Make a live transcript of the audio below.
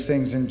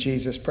Things in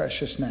Jesus'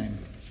 precious name.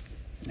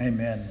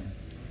 Amen.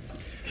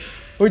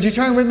 Would you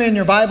turn with me in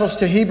your Bibles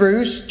to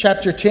Hebrews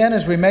chapter 10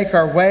 as we make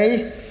our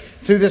way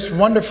through this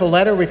wonderful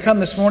letter? We come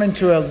this morning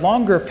to a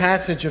longer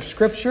passage of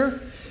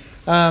Scripture,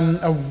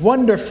 a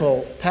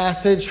wonderful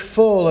passage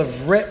full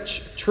of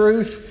rich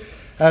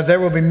truth. There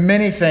will be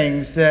many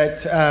things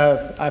that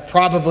I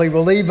probably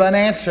will leave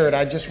unanswered.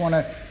 I just want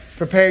to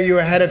prepare you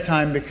ahead of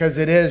time because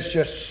it is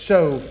just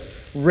so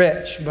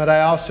rich. But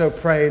I also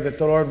pray that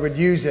the Lord would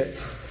use it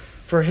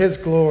for His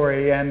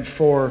glory and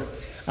for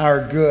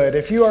our good.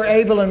 If you are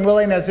able and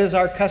willing, as is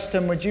our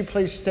custom, would you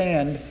please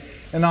stand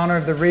in honor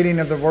of the reading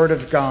of the Word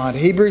of God.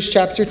 Hebrews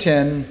chapter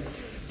 10,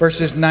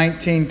 verses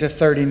 19 to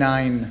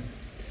 39.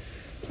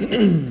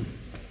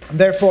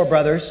 Therefore,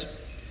 brothers,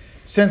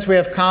 since we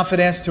have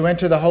confidence to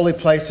enter the holy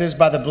places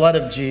by the blood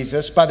of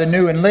Jesus, by the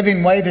new and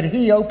living way that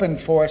He opened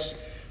for us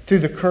through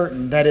the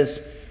curtain, that is,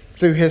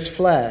 through His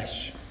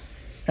flesh.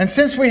 And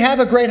since we have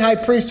a great high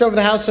priest over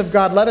the house of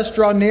God, let us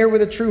draw near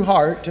with a true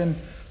heart and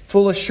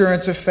full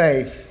assurance of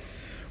faith,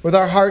 with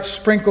our hearts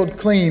sprinkled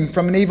clean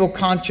from an evil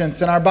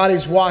conscience and our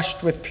bodies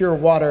washed with pure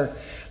water.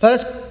 Let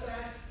us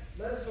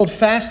hold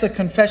fast the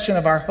confession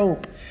of our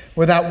hope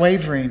without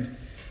wavering,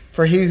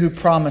 for He who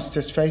promised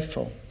is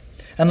faithful.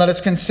 And let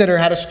us consider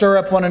how to stir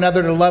up one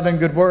another to love and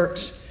good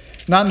works,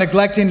 not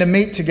neglecting to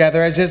meet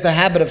together, as is the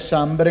habit of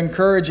some, but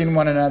encouraging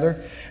one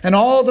another, and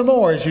all the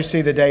more as you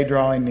see the day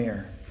drawing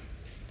near.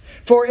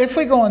 For if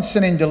we go on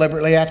sinning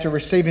deliberately after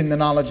receiving the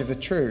knowledge of the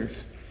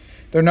truth,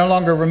 there no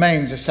longer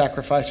remains a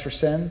sacrifice for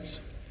sins,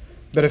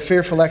 but a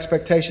fearful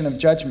expectation of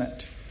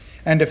judgment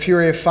and a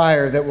fury of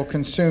fire that will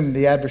consume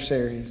the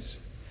adversaries.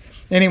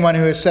 Anyone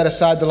who has set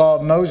aside the law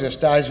of Moses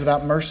dies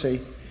without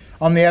mercy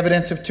on the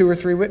evidence of 2 or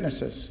 3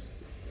 witnesses.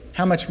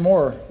 How much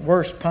more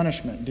worse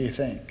punishment, do you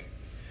think,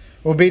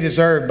 will be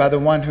deserved by the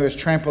one who has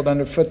trampled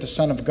underfoot the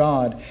Son of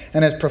God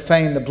and has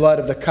profaned the blood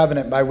of the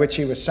covenant by which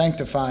He was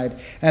sanctified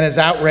and has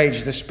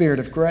outraged the Spirit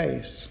of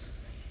grace?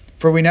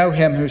 For we know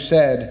Him who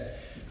said,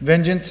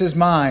 "Vengeance is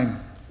mine,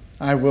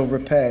 I will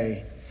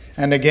repay."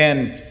 And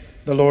again,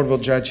 the Lord will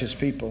judge His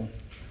people.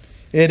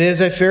 It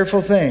is a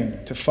fearful thing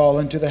to fall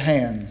into the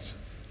hands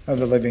of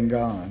the living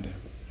God.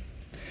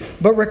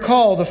 But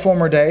recall the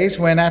former days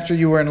when, after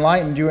you were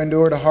enlightened, you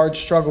endured a hard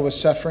struggle with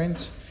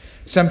sufferings,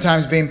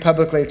 sometimes being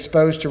publicly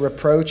exposed to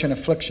reproach and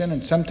affliction,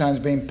 and sometimes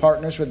being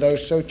partners with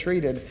those so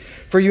treated.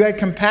 For you had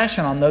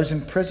compassion on those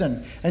in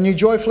prison, and you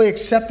joyfully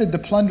accepted the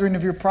plundering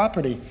of your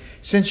property,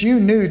 since you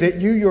knew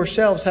that you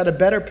yourselves had a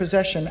better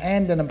possession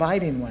and an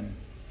abiding one.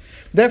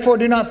 Therefore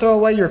do not throw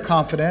away your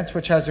confidence,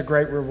 which has a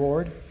great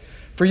reward.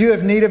 For you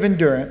have need of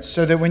endurance,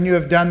 so that when you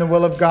have done the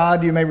will of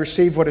God, you may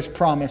receive what is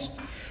promised.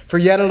 For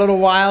yet a little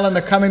while, and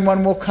the coming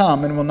one will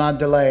come and will not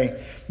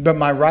delay. But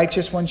my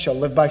righteous one shall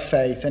live by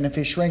faith, and if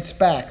he shrinks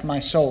back, my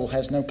soul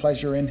has no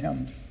pleasure in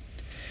him.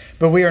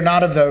 But we are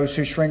not of those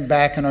who shrink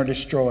back and are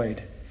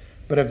destroyed,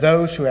 but of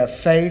those who have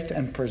faith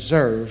and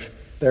preserve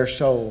their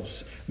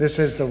souls. This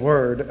is the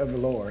word of the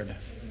Lord.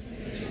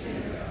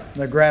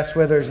 The grass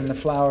withers and the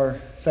flower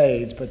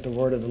fades, but the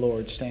word of the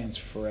Lord stands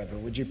forever.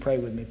 Would you pray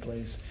with me,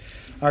 please?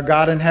 Our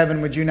God in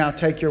heaven, would you now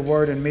take your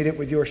word and meet it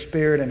with your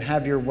Spirit and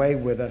have your way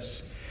with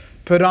us?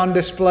 Put on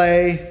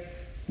display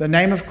the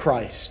name of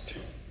Christ.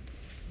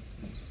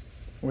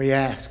 We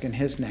ask in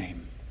His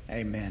name.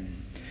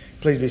 Amen.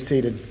 Please be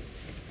seated.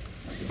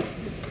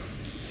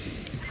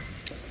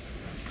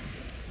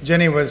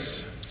 Jenny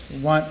was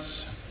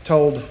once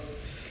told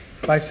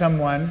by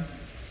someone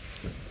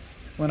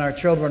when our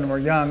children were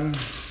young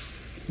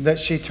that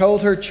she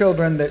told her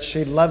children that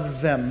she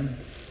loved them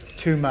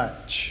too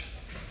much.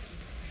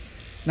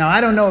 Now,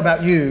 I don't know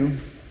about you,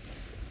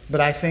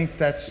 but I think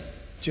that's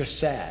just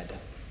sad.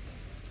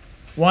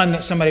 One,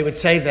 that somebody would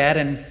say that,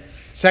 and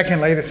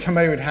secondly, that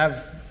somebody would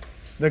have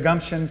the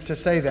gumption to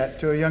say that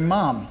to a young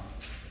mom.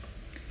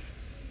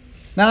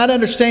 Now, I'd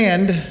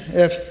understand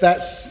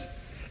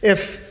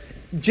if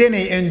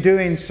Jenny, in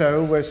doing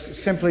so, was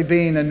simply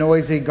being a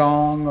noisy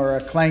gong or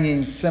a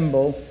clanging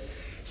cymbal,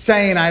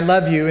 saying, "I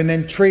love you," and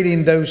then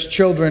treating those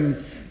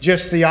children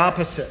just the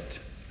opposite.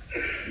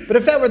 But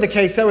if that were the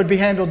case, that would be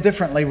handled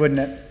differently, wouldn't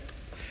it?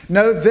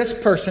 No, this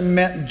person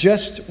meant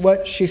just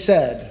what she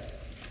said.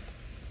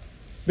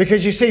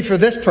 Because you see, for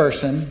this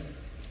person,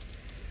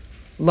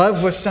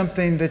 love was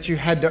something that you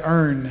had to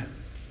earn.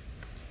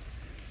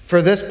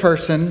 For this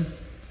person,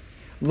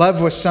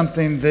 love was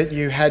something that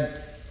you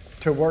had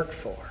to work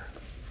for.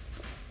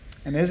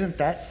 And isn't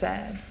that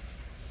sad?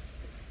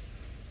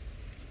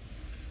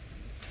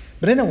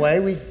 But in a way,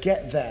 we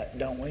get that,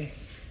 don't we?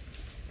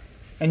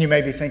 And you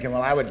may be thinking,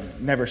 well, I would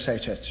never say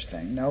such a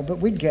thing. No, but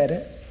we get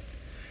it.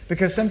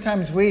 Because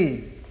sometimes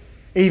we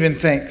even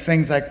think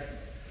things like,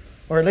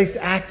 or at least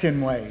act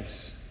in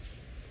ways.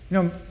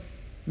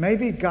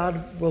 Maybe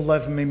God will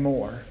love me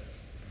more.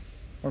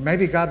 Or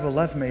maybe God will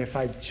love me if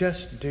I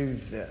just do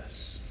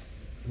this.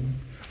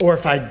 Or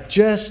if I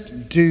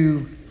just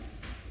do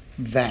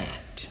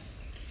that.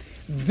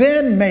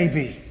 Then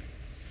maybe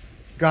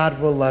God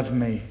will love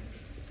me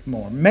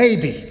more.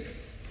 Maybe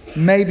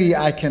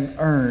I can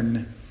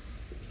earn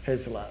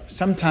His love.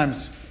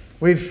 Sometimes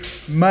we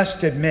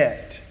must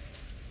admit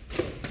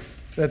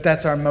that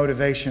that's our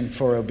motivation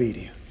for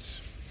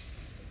obedience.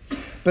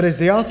 But as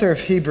the author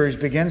of Hebrews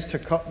begins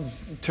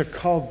to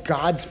call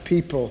God's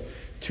people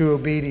to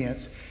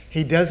obedience,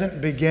 he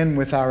doesn't begin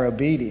with our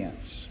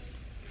obedience.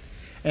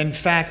 In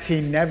fact, he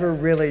never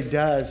really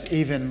does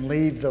even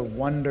leave the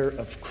wonder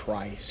of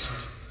Christ.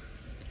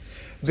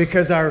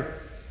 Because our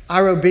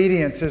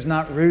obedience is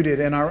not rooted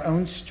in our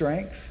own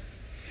strength,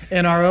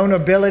 in our own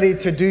ability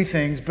to do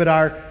things, but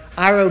our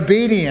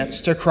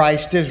obedience to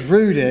Christ is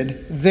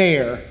rooted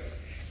there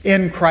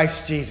in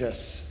Christ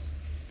Jesus.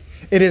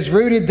 It is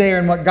rooted there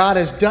in what God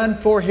has done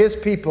for His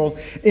people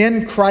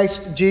in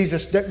Christ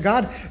Jesus.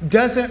 God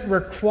doesn't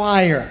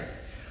require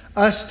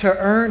us to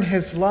earn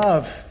His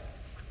love.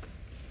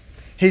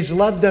 He's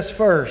loved us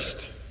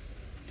first.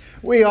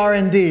 We are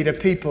indeed a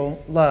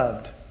people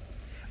loved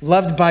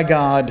by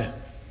God.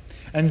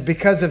 And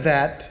because of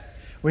that,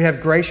 we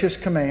have gracious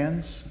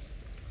commands,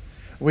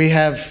 we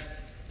have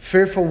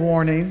fearful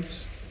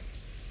warnings,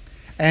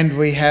 and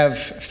we have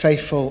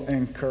faithful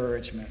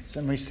encouragements.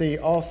 And we see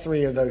all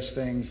three of those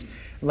things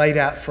laid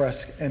out for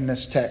us in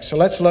this text. So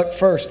let's look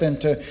first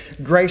into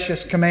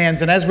gracious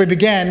commands. And as we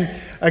begin,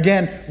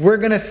 again, we're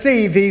going to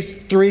see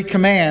these three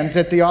commands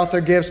that the author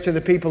gives to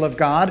the people of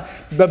God.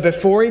 But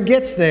before he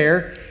gets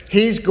there,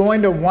 he's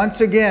going to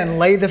once again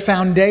lay the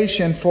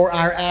foundation for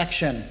our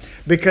action.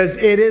 Because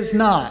it is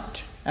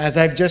not, as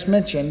I've just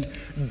mentioned,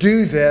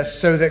 do this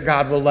so that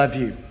God will love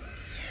you.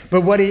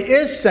 But what he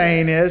is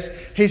saying is,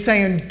 he's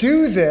saying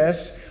do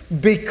this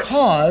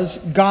because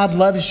God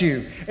loves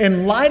you.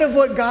 In light of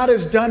what God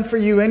has done for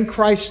you in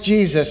Christ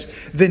Jesus,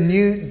 then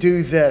you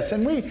do this.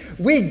 And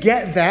we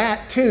get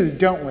that too,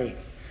 don't we?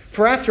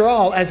 For after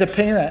all, as a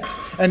parent,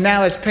 and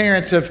now as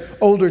parents of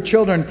older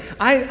children,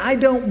 I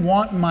don't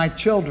want my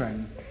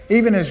children,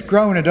 even as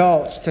grown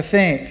adults, to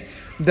think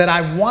that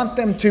I want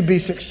them to be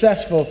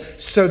successful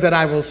so that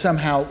I will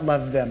somehow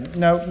love them.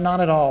 No,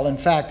 not at all. In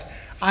fact,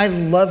 I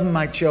love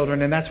my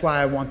children, and that's why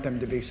I want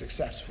them to be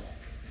successful.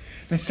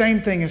 The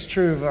same thing is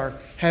true of our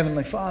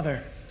Heavenly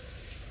Father.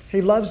 He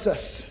loves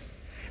us.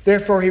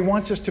 Therefore, He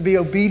wants us to be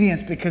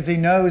obedient because He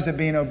knows that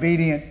being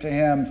obedient to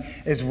Him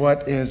is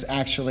what is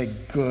actually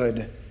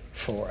good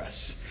for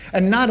us.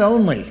 And not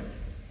only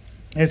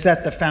is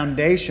that the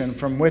foundation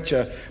from which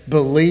a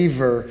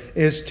believer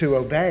is to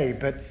obey,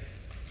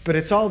 but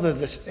it's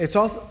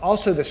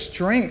also the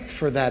strength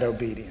for that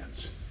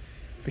obedience.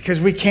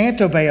 Because we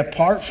can't obey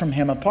apart from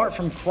Him, apart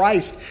from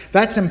Christ.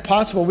 That's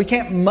impossible. We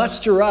can't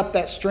muster up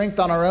that strength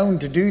on our own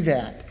to do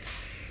that.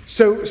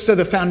 So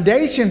the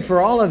foundation for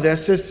all of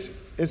this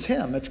is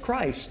Him. It's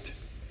Christ.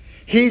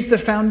 He's the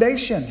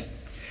foundation.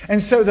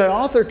 And so the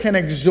author can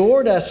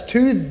exhort us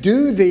to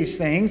do these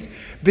things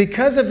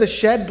because of the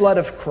shed blood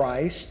of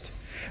Christ,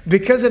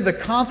 because of the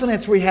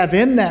confidence we have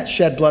in that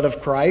shed blood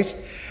of Christ,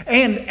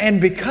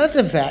 and because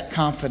of that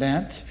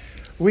confidence,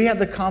 we have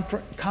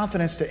the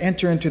confidence to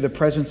enter into the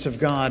presence of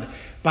God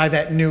by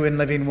that new and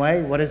living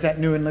way. What is that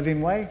new and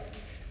living way?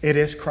 It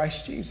is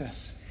Christ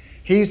Jesus.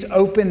 He's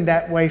opened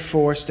that way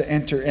for us to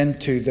enter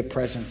into the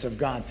presence of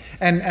God.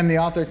 And the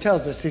author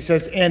tells us, he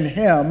says, in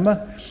Him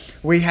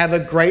we have a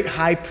great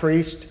high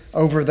priest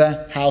over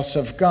the house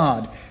of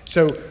God.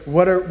 So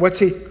what's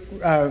he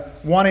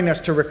wanting us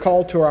to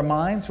recall to our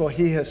minds? Well,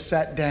 He has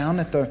sat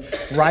down at the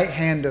right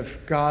hand of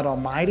God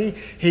Almighty.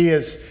 He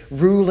is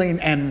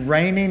ruling and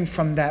reigning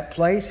from that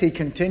place. He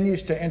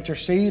continues to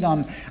intercede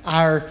on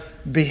our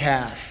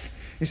behalf.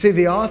 You see,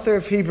 the author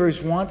of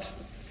Hebrews wants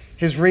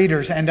his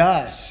readers and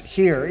us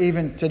here,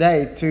 even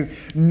today, to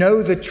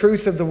know the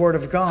truth of the Word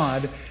of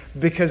God,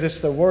 because it's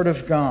the Word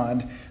of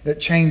God that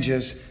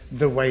changes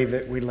the way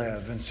that we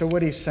live. And so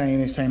what he's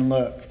saying,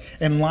 look,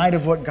 in light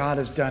of what God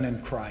has done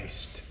in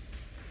Christ,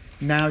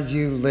 now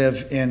you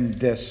live in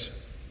this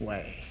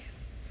way.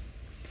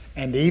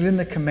 And even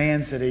the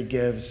commands that He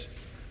gives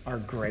are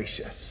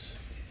gracious.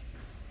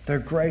 They're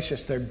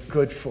gracious. They're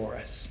good for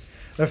us.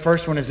 The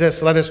first one is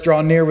this: let us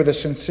draw near with a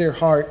sincere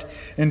heart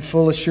in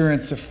full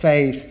assurance of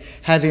faith,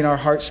 having our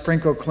hearts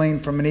sprinkled clean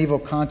from an evil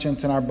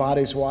conscience and our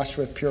bodies washed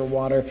with pure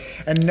water.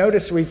 And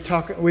notice we've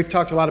talked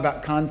a lot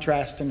about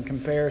contrast and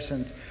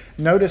comparisons.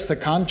 Notice the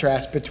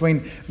contrast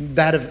between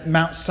that of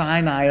Mount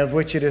Sinai, of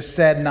which it is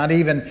said, not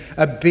even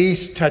a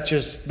beast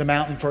touches the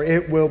mountain, for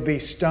it will be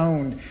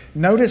stoned.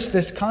 Notice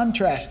this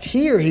contrast.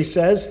 Here he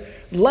says,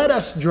 let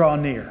us draw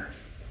near.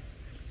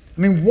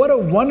 I mean, what a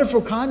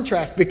wonderful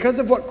contrast. Because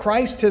of what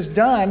Christ has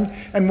done,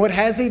 and what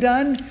has He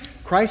done?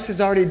 Christ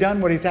has already done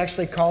what He's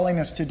actually calling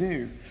us to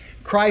do.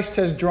 Christ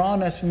has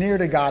drawn us near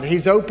to God.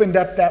 He's opened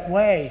up that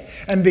way.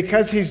 And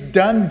because He's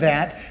done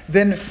that,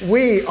 then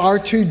we are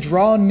to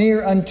draw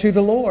near unto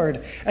the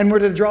Lord. And we're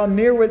to draw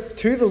near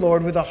to the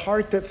Lord with a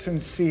heart that's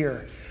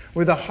sincere,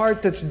 with a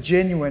heart that's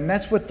genuine.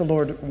 That's what the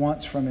Lord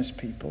wants from His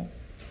people.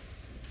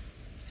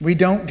 We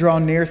don't draw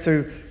near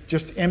through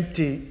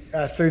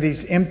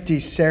these empty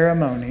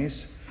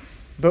ceremonies,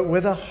 but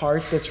with a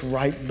heart that's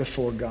right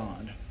before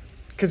God.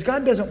 Because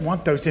God doesn't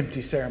want those empty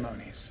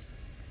ceremonies.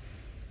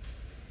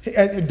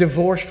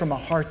 Divorced from a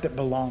heart that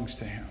belongs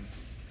to Him.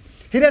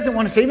 He doesn't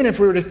want us, even if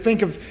we were to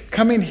think of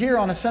coming here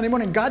on a Sunday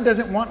morning, God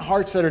doesn't want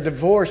hearts that are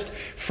divorced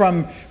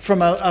from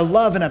a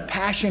love and a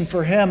passion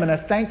for Him and a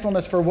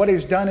thankfulness for what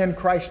He's done in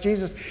Christ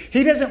Jesus.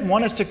 He doesn't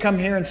want us to come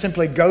here and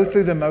simply go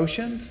through the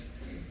motions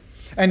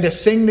and to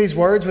sing these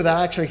words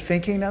without actually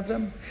thinking of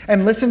them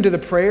and listen to the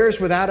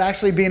prayers without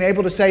actually being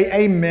able to say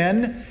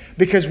amen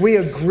because we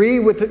agree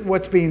with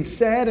what's being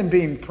said and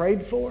being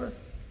prayed for.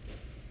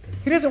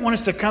 He doesn't want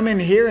us to come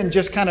in here and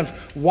just kind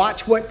of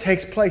watch what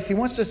takes place. He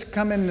wants us to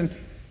come in and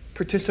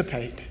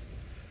participate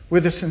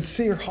with a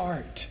sincere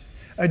heart,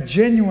 a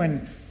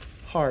genuine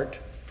heart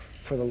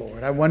for the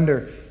Lord. I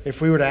wonder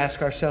if we were to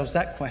ask ourselves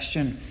that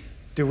question,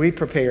 do we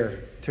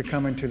prepare to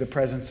come into the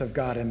presence of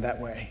God in that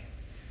way?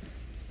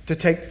 To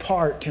take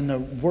part in the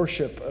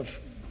worship of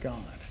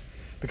God?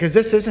 Because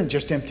this isn't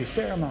just empty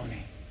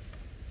ceremony.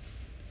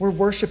 We're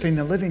worshiping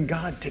the living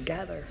God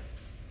together.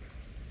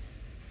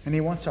 And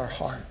He wants our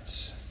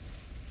hearts.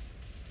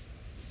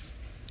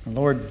 The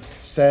Lord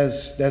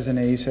says, doesn't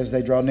He? He says,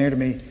 they draw near to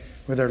me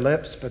with their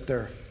lips, but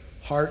their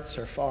hearts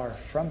are far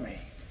from me.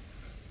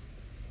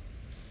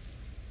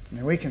 I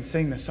mean, we can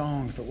sing the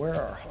songs, but where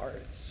are our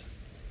hearts?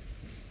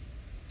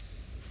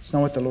 It's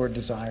not what the Lord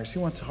desires. He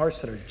wants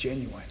hearts that are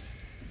genuine.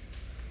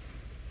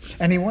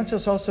 And He wants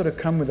us also to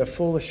come with a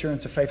full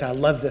assurance of faith. I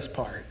love this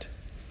part.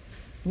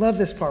 Love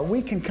this part.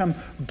 We can come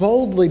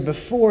boldly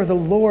before the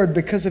Lord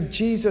because of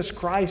Jesus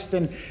Christ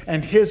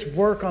and His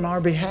work on our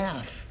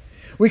behalf.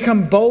 We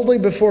come boldly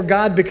before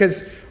God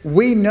because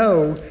we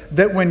know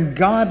that when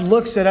God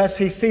looks at us,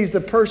 He sees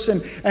the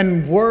person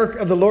and work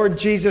of the Lord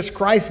Jesus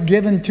Christ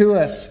given to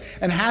us.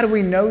 And how do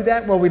we know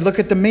that? Well, we look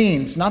at the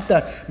means, not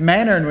the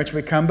manner in which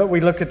we come, but we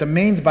look at the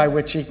means by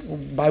which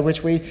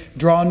we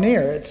draw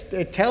near.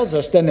 It tells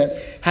us, doesn't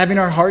it? Having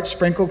our hearts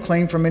sprinkled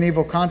clean from an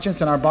evil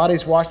conscience and our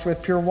bodies washed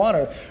with pure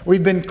water.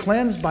 We've been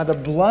cleansed by the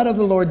blood of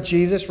the Lord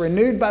Jesus,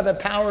 renewed by the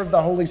power of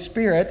the Holy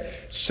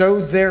Spirit.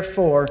 So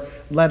therefore,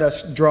 let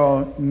us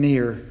draw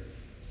near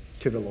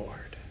to the Lord.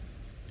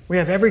 We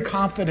have every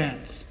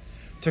confidence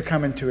to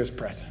come into His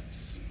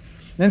presence.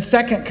 Then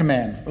second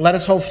command, let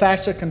us hold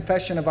fast the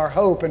confession of our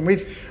hope. And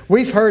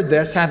we've heard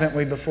this, haven't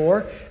we,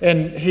 before?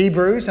 In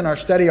Hebrews, in our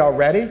study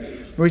already.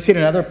 We see it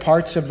in other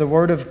parts of the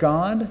Word of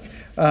God.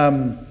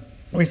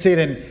 We see it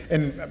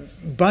in a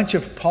bunch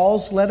of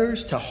Paul's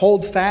letters to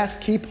hold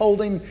fast, keep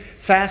holding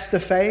fast the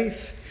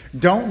faith.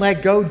 Don't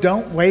let go,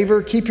 don't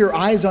waver. Keep your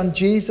eyes on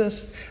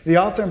Jesus, the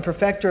author and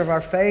perfecter of our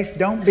faith.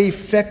 Don't be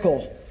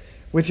fickle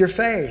with your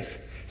faith,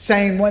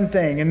 saying one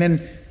thing and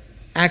then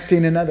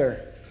acting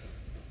another.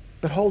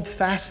 But hold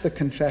fast the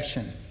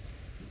confession.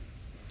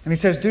 And he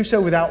says, do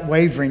so without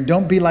wavering.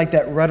 Don't be like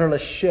that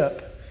rudderless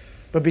ship,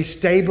 but be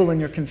stable in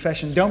your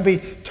confession. Don't be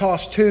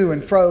tossed to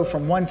and fro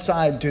from one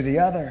side to the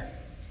other.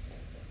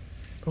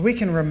 But we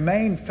can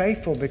remain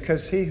faithful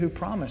because He who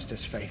promised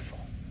is faithful.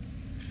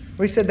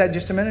 We said that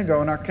just a minute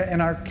ago in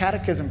our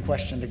catechism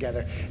question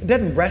together. It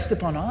doesn't rest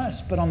upon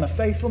us, but on the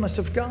faithfulness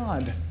of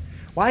God.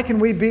 Why can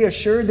we be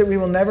assured that we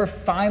will never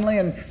finally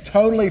and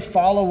totally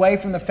fall away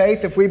from the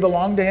faith if we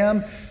belong to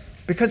Him?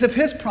 Because of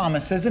His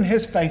promises and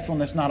His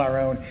faithfulness, not our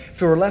own.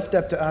 If it were left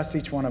up to us,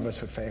 each one of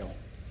us would fail.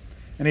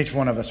 And each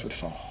one of us would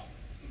fall.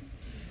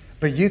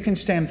 But you can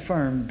stand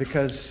firm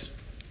because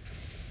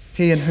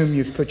He in whom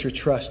you've put your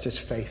trust is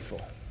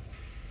faithful.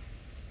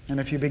 And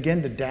if you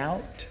begin to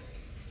doubt,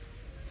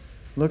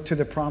 look to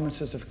the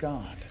promises of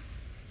God.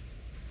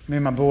 Me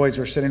and my boys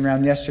were sitting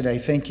around yesterday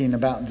thinking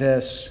about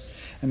this.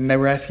 And they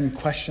were asking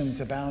questions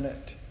about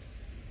it.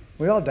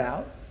 We all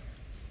doubt.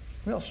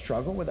 We all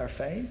struggle with our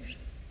faith.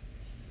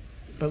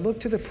 But look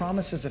to the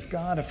promises of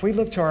God. If we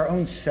look to our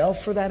own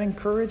self for that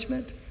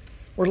encouragement,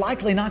 we're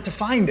likely not to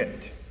find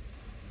it.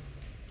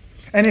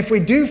 And if we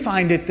do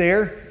find it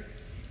there,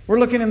 we're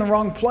looking in the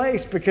wrong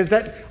place because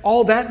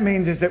all that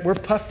means is that we're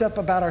puffed up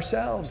about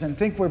ourselves and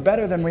think we're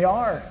better than we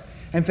are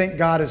and think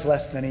God is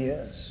less than He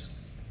is.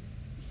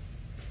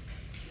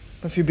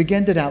 But if you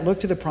begin to doubt, look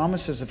to the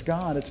promises of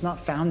God. It's not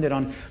founded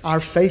on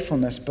our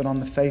faithfulness, but on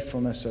the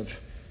faithfulness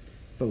of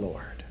the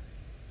Lord.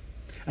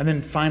 And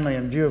then finally,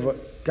 in view of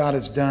what God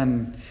has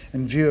done,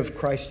 in view of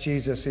Christ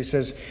Jesus, He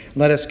says,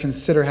 let us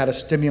consider how to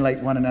stimulate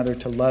one another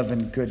to love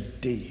and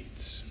good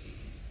deeds.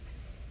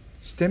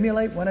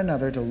 Stimulate one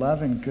another to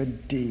love and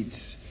good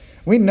deeds.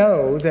 We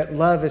know that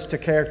love is to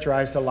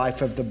characterize the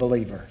life of the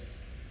believer.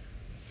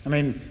 I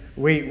mean,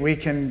 we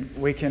can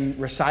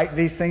recite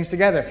these things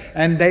together,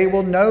 and they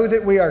will know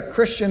that we are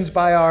Christians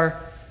by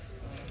our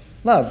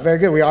love. Very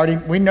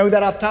good. We know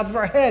that off the top of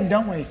our head,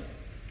 don't we?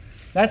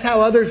 That's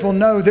how others will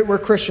know that we're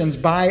Christians,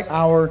 by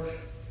our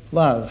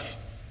love,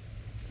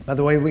 by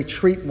the way we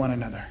treat one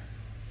another.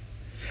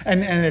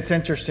 And it's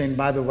interesting,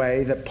 by the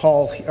way, that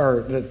Paul,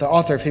 or the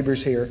author of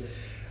Hebrews here,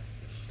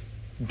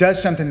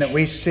 does something that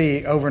we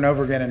see over and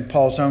over again in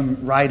Paul's own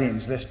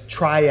writings, this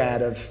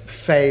triad of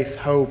faith,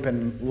 hope,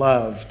 and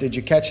love. Did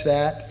you catch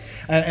that?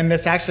 And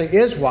this actually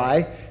is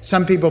why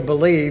some people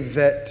believe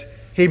that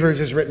Hebrews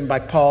is written by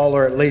Paul,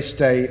 or at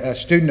least a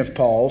student of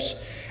Paul's.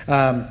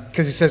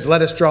 Because he says,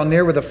 let us draw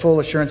near with a full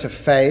assurance of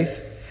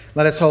faith.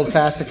 Let us hold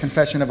fast the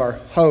confession of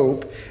our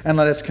hope, and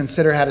let us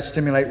consider how to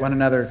stimulate one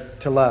another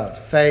to love.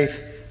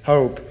 Faith,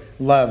 hope,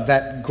 love.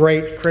 That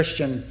great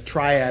Christian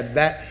triad.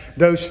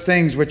 Those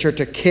things which are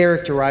to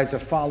characterize a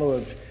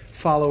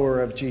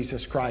follower of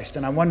Jesus Christ.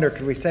 And I wonder,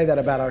 could we say that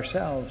about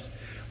ourselves?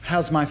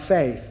 How's my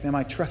faith? Am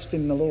I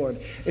trusting the Lord?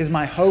 Is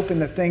my hope in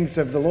the things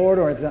of the Lord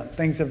or the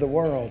things of the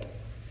world?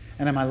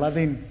 And am I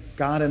loving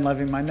God and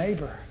loving my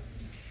neighbor?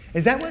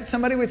 Is that what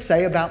somebody would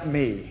say about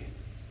me?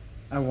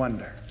 I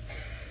wonder.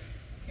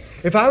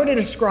 If I were to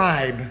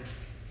describe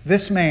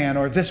this man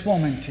or this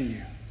woman to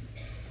you,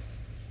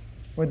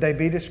 would they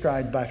be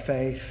described by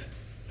faith,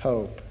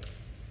 hope,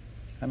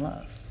 and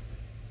love?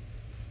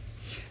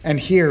 And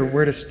here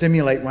we're to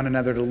stimulate one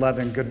another to love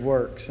and good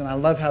works. And I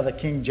love how the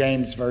King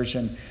James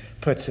Version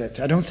puts it.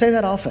 I don't say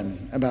that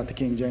often about the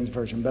King James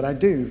Version, but I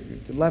do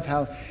love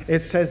how it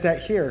says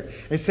that here.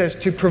 It says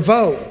to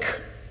provoke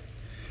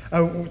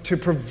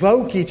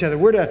each other.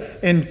 We're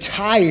to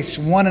entice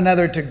one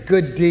another to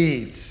good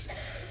deeds.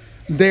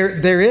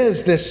 There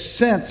is this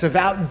sense of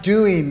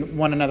outdoing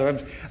one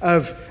another,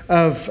 of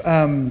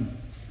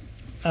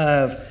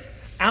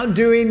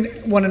outdoing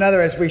one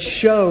another as we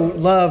show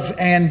love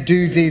and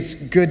do these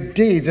good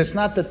deeds. It's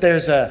not that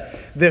there's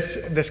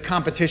this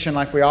competition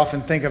like we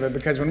often think of it,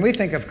 because when we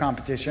think of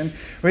competition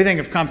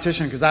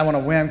because I want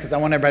to win, because I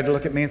want everybody to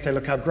look at me and say,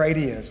 look how great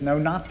he is. No,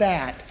 not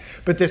that.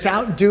 But this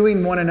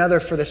outdoing one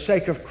another for the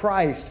sake of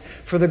Christ,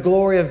 for the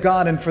glory of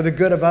God, and for the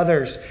good of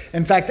others.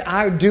 In fact,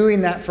 our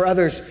doing that for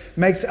others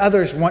makes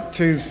others want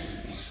to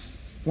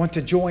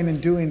join in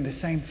doing the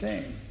same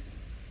thing.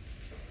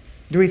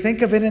 Do we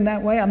think of it in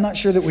that way? I'm not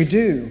sure that we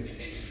do.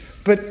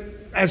 But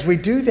as we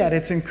do that,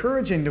 it's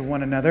encouraging to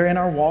one another in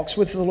our walks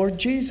with the Lord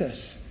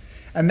Jesus.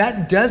 And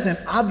that doesn't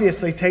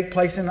obviously take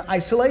place in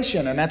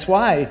isolation. And that's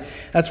why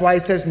he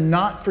says,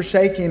 not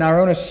forsaking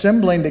our own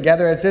assembling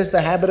together, as is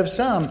the habit of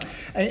some.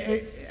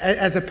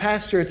 As a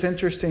pastor, it's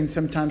interesting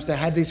sometimes to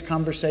have these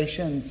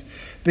conversations,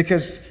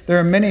 because there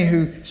are many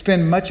who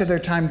spend much of their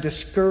time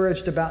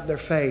discouraged about their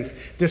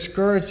faith,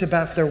 discouraged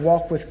about their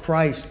walk with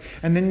Christ.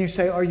 And then you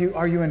say, are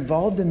you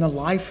involved in the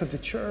life of the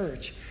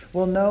church?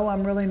 Well, no,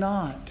 I'm really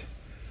not.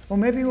 Well,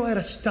 maybe we ought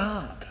to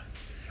stop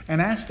and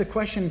ask the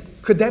question,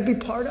 could that be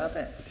part of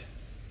it?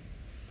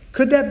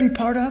 Could that be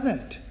part of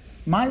it?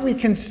 Might we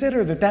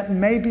consider that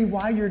may be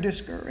why you're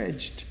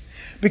discouraged?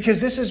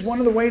 Because this is one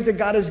of the ways that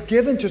God has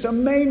given to us, a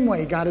main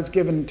way God has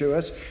given to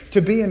us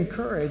to be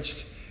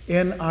encouraged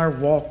in our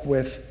walk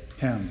with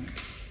Him.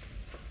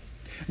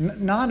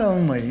 Not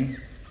only,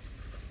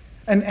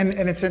 and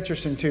it's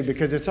interesting too,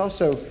 because it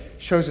also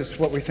shows us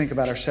what we think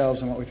about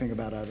ourselves and what we think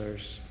about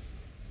others.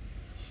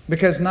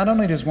 Because not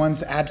only does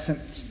one's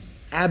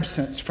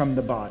absence from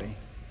the body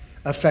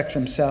affect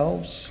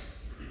themselves,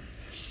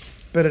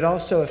 but it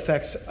also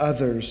affects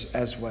others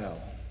as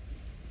well.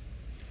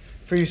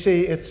 For you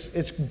see,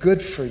 it's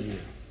good for you.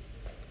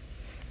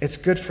 It's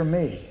good for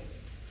me.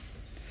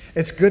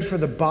 It's good for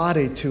the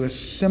body to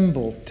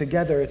assemble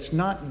together. It's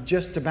not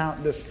just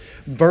about this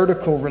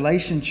vertical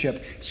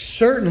relationship.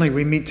 Certainly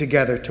we meet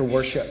together to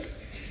worship.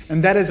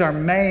 And that is our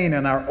main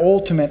and our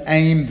ultimate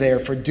aim there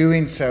for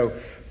doing so.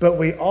 But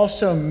we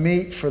also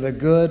meet for the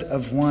good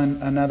of one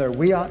another.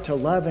 We ought to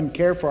love and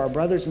care for our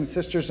brothers and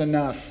sisters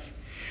enough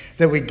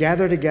that we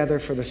gather together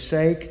for the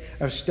sake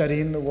of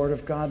studying the Word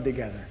of God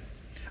together,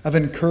 of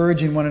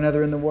encouraging one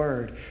another in the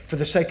Word, for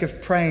the sake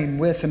of praying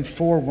with and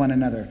for one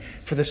another,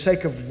 for the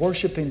sake of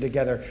worshiping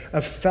together,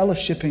 of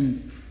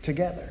fellowshipping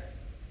together.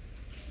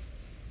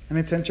 And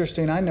it's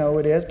interesting, I know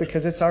it is,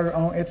 because it's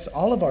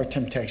all of our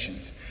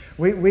temptations.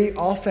 We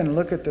often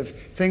look at the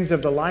things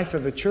of the life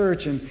of the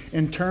church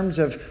in terms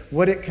of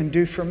what it can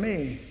do for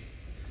me.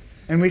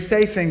 And we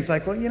say things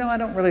like, well, I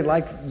don't really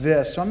like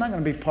this, so I'm not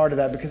going to be part of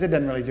that because it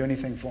doesn't really do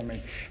anything for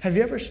me. Have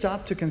you ever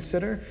stopped to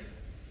consider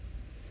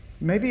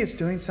maybe it's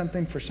doing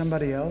something for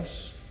somebody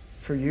else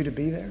for you to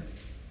be there?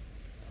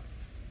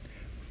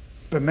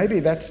 But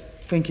maybe that's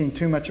thinking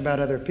too much about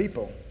other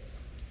people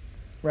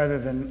rather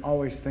than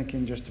always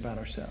thinking just about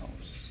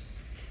ourselves.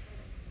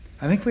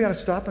 I think we ought to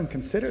stop and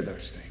consider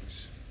those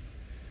things.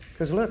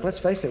 Because look, let's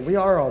face it, we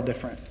are all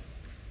different.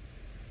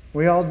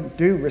 We all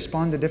do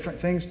respond to different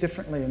things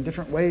differently and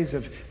different ways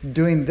of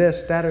doing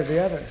this, that, or the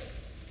other.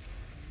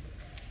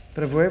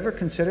 But have we ever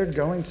considered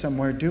going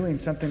somewhere, doing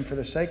something for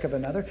the sake of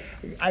another?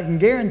 I can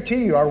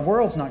guarantee you our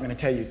world's not going to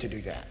tell you to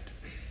do that.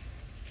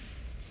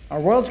 Our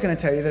world's going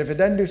to tell you that if it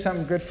doesn't do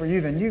something good for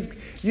you, then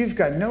you've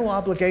got no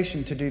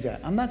obligation to do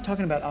that. I'm not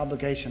talking about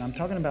obligation. I'm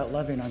talking about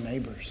loving our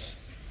neighbors.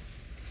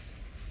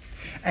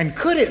 And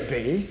could it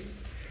be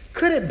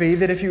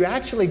that if you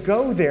actually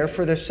go there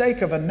for the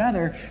sake of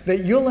another,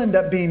 that you'll end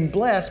up being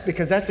blessed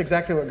because that's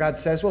exactly what God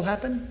says will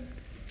happen?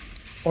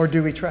 Or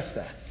do we trust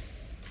that?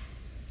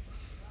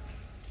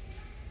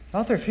 The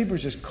author of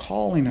Hebrews is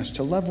calling us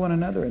to love one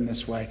another in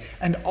this way.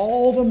 And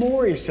all the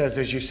more, he says,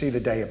 as you see the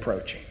day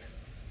approaching.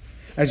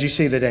 As you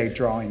see the day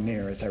drawing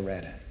near, as I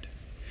read it.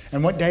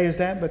 And what day is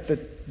that? But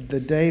the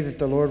day that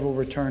the Lord will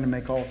return and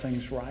make all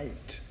things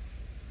right.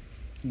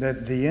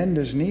 that the end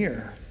is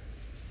near.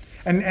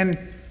 And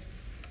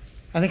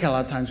I think a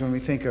lot of times when we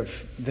think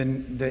of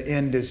the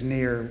end is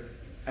near,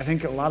 I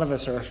think a lot of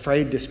us are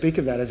afraid to speak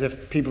of that as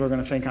if people are going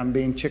to think I'm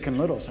being Chicken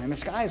Little, saying the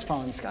sky is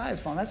falling, the sky is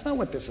falling. That's not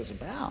what this is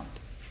about.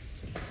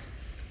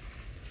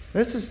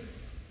 This is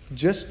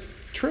just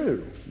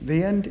true.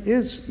 The end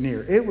is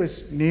near. It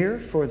was near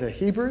for the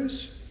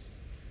Hebrews,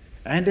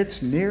 and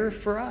it's near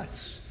for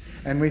us.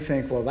 And we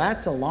think, well,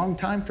 that's a long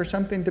time for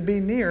something to be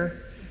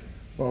near.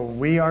 Well,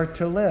 we are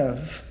to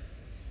live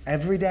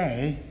every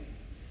day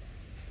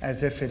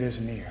as if it is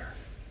near.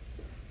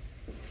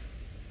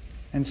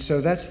 And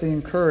so that's the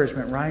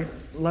encouragement, right?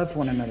 Love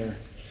one another.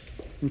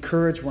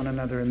 Encourage one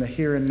another in the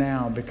here and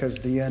now, because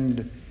the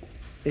end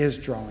is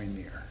drawing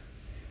near.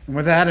 And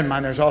with that in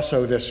mind, there's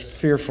also this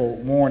fearful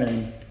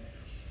warning.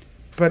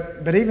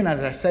 But even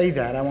as I say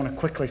that, I want to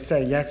quickly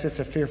say, yes, it's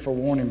a fearful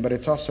warning, but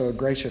it's also a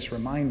gracious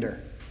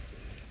reminder.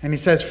 And he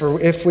says, for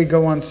if we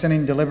go on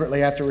sinning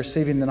deliberately after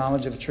receiving the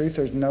knowledge of the truth,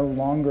 there no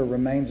longer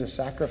remains a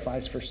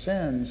sacrifice for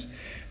sins.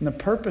 And the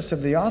purpose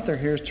of the author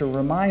here is to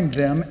remind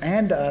them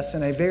and us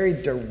in a very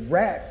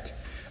direct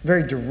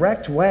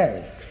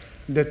way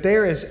that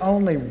there is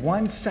only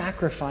one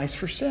sacrifice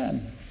for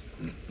sin.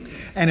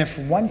 And if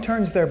one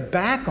turns their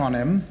back on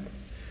him,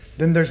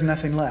 then there's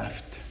nothing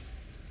left.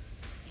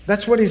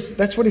 That's what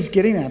he's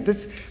getting at.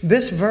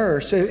 This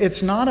verse,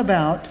 it's not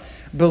about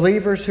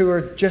believers who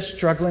are just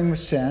struggling with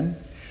sin.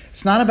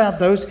 It's not about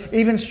those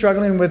even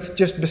struggling with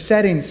just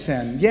besetting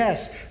sin.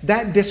 Yes,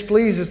 that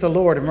displeases the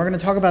Lord, and we're going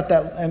to talk about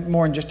that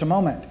more in just a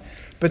moment.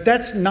 But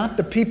that's not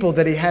the people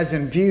that he has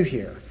in view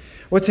here.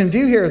 What's in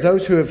view here are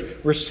those who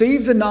have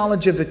received the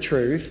knowledge of the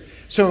truth.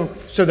 So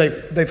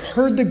they've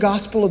heard the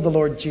gospel of the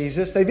Lord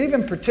Jesus. They've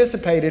even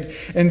participated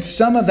in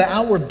some of the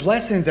outward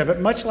blessings of it,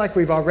 much like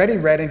we've already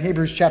read in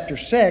Hebrews chapter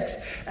 6,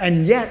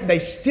 and yet they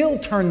still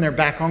turn their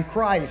back on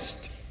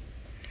Christ.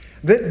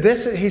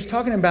 He's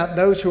talking about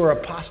those who are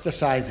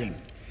apostatizing,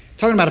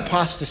 talking about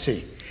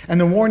apostasy. And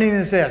the warning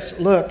is this: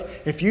 look,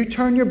 if you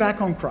turn your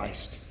back on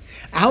Christ,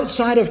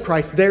 outside of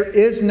Christ, there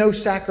is no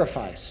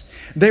sacrifice.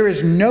 There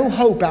is no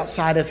hope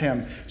outside of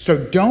him. So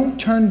don't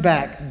turn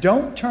back.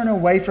 Don't turn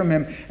away from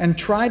him and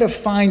try to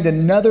find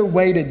another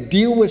way to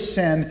deal with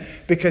sin,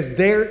 because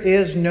there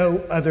is no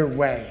other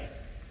way.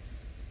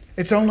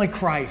 It's only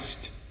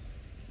Christ.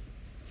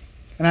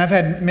 And I've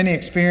had many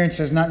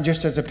experiences, not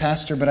just as a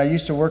pastor, but I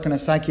used to work in a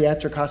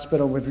psychiatric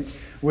hospital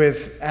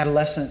with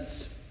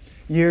adolescents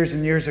years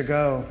and years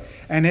ago.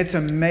 And it's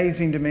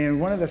amazing to me. And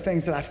one of the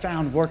things that I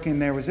found working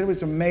there was, it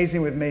was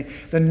amazing with me,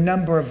 the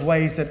number of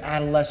ways that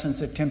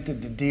adolescents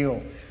attempted to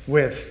deal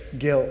with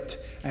guilt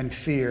and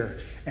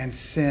fear and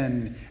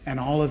sin and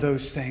all of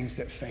those things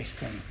that face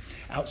them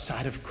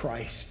outside of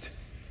Christ.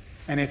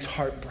 And it's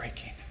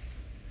heartbreaking.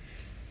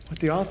 What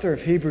the author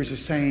of Hebrews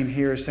is saying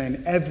here is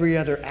saying every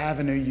other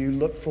avenue you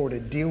look for to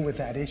deal with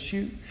that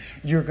issue,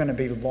 you're going to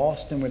be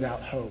lost and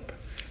without hope,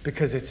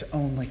 because it's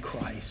only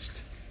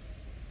Christ.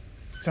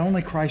 It's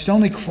only Christ.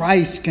 Only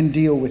Christ can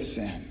deal with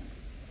sin.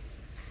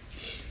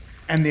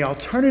 And the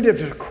alternative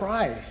to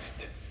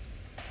Christ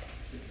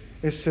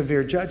is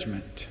severe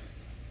judgment.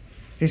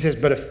 He says,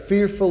 but a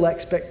fearful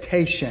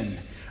expectation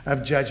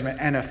of judgment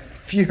and a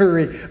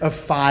fury of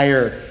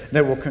fire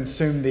that will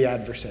consume the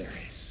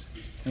adversaries.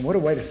 And what a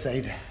way to say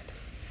that.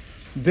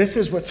 This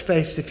is what's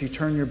faced if you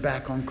turn your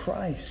back on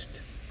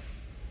Christ.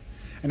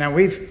 And now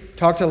we've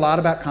talked a lot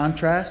about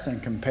contrast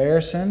and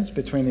comparisons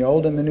between the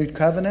Old and the New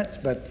Covenants,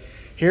 but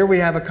here we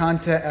have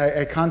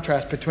a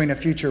contrast between a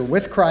future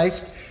with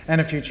Christ and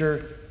a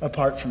future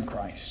apart from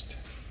Christ.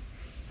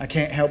 I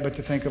can't help but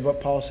to think of what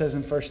Paul says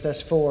in 1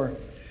 Thess 4,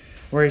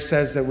 where he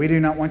says that we do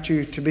not want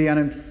you to be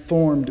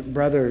uninformed,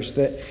 brothers,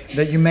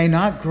 that you may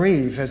not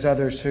grieve as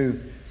others who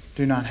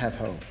do not have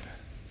hope.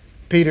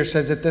 Peter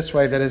says it this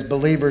way, that as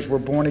believers we're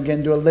born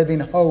again to a living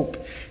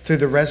hope through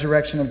the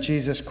resurrection of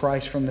Jesus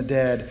Christ from the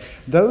dead.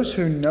 Those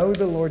who know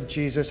the Lord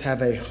Jesus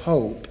have a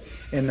hope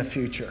in the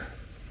future.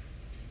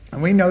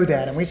 And we know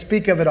that, and we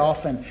speak of it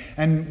often,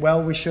 and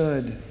well, we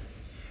should.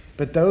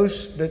 But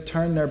those that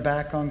turn their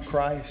back on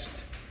Christ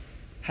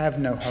have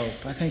no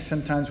hope. I think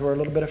sometimes we're a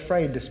little bit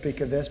afraid to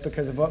speak of this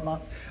because of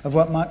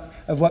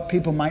what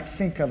people might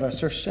think of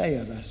us or say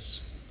of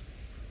us.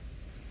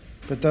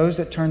 But those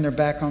that turn their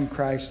back on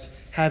Christ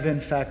have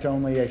in fact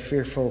only a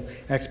fearful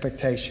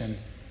expectation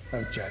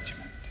of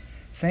judgment.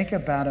 Think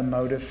about a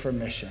motive for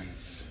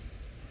missions.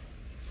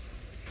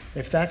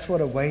 If that's what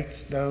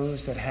awaits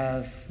those that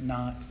have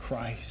not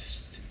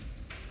Christ,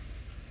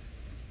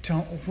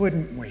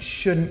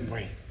 shouldn't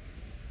we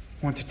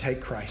want to take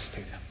Christ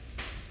to them?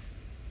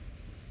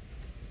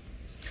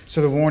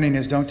 So the warning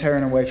is, don't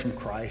turn away from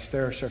Christ.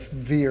 There are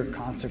severe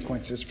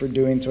consequences for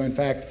doing so. In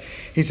fact,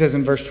 he says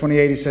in verse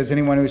 28, he says,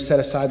 anyone who set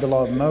aside the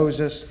law of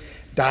Moses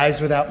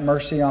dies without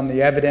mercy on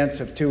the evidence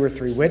of 2 or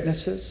 3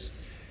 witnesses.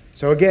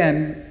 So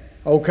again,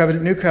 Old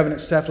Covenant, New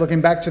Covenant stuff,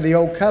 looking back to the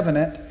Old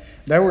Covenant,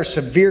 there were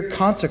severe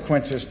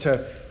consequences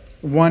to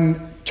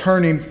one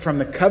turning from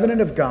the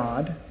covenant of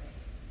God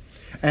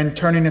and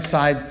turning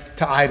aside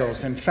to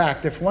idols. In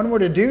fact, if one were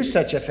to do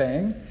such a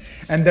thing,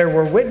 and there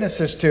were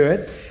witnesses to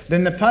it,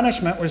 then the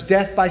punishment was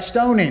death by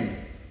stoning.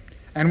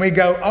 And we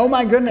go, oh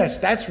my goodness,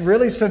 that's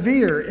really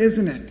severe,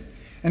 isn't it?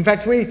 In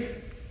fact, we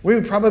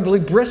would probably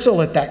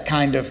bristle at that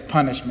kind of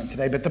punishment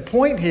today. But the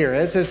point here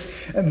is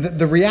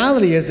the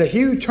reality is that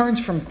he who turns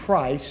from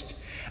Christ,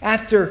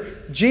 after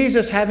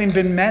Jesus having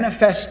been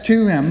manifest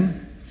to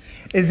him,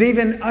 is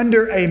even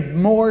under a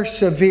more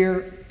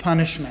severe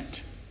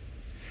punishment.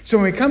 So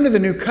when we come to the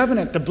new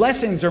covenant, the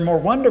blessings are more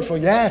wonderful,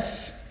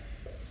 yes.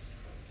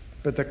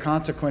 But the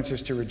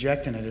consequences to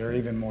rejecting it are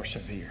even more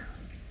severe.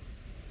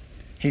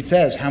 He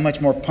says, how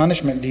much more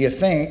punishment do you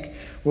think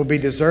will be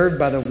deserved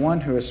by the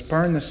one who has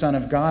spurned the Son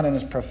of God and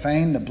has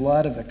profaned the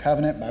blood of the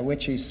covenant by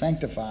which he's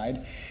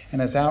sanctified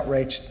and has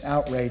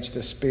outraged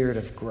the Spirit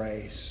of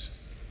grace?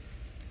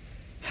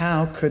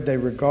 How could they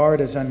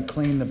regard as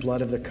unclean the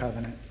blood of the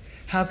covenant?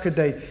 How could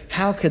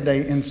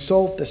they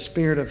insult the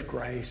Spirit of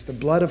grace? The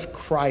blood of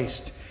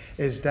Christ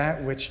is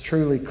that which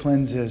truly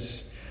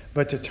cleanses.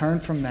 But to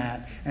turn from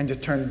that and to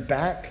turn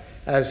back,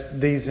 as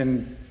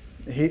the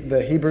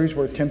Hebrews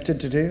were tempted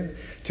to do,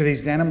 to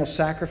these animal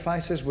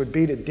sacrifices would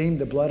be to deem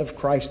the blood of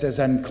Christ as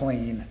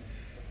unclean.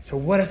 So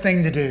what a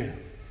thing to do,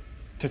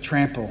 to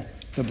trample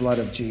the blood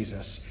of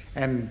Jesus.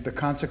 And the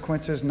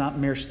consequences, not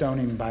mere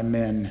stoning by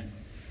men,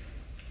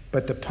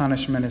 but the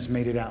punishment is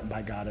meted out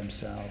by God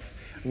himself.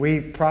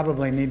 We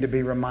probably need to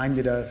be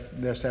reminded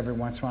of this every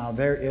once in a while.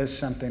 There is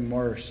something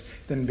worse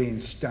than being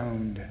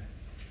stoned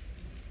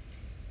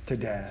to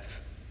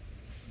death.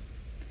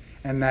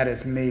 And that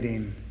is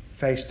meeting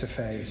face to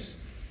face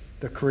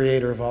the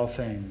Creator of all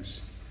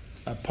things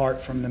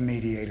apart from the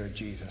mediator,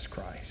 Jesus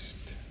Christ.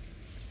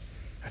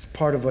 That's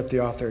part of what the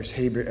author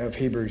of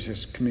Hebrews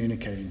is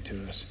communicating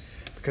to us.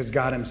 Because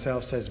God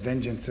himself says,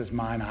 vengeance is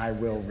mine, I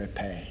will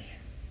repay.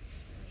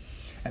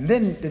 And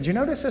then, did you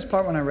notice this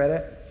part when I read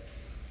it?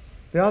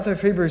 The author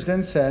of Hebrews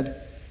then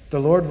said, the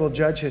Lord will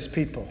judge his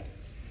people.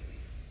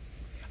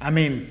 I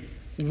mean,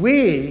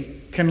 we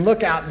can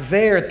look out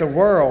there at the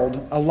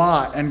world a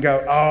lot and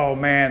go, oh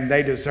man,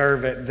 they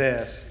deserve it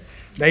this.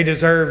 They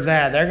deserve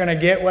that. They're going to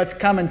get what's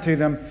coming to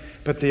them.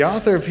 But the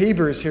author of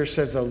Hebrews here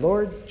says the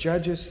Lord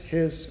judges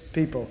his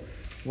people.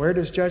 Where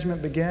does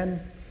judgment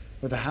begin?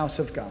 With the house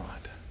of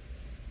God.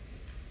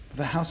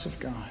 The house of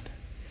God.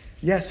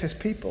 Yes, his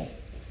people.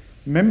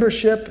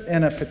 Membership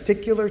in a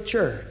particular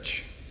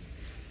church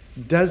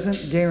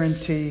doesn't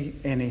guarantee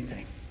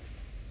anything.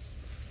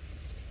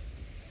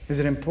 Is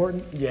it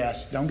important?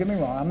 Yes. Don't get me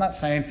wrong. I'm not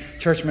saying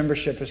church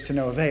membership is to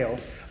no avail.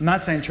 I'm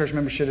not saying church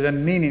membership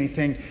doesn't mean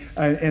anything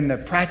in the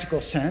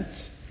practical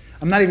sense.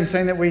 I'm not even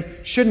saying that we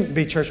shouldn't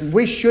be church members.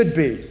 We should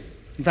be.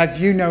 In fact,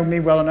 you know me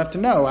well enough to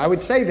know I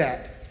would say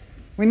that.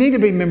 We need to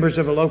be members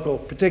of a local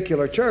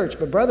particular church.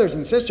 But brothers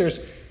and sisters,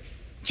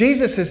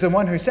 Jesus is the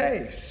one who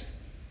saves.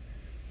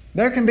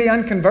 There can be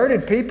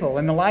unconverted people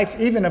in the life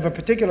even of a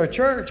particular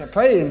church. I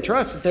pray and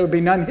trust that there would be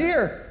none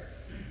here.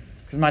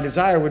 Because my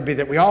desire would be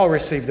that we all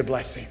receive the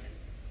blessing.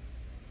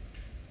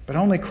 But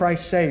only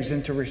Christ saves,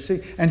 and to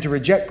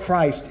reject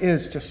Christ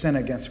is to sin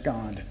against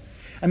God.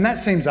 And that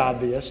seems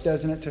obvious,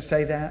 doesn't it, to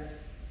say that?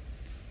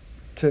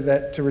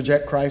 To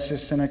reject Christ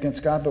is sin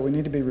against God, but we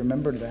need to be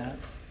remembered of that,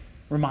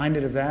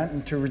 reminded of that.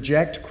 And to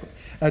reject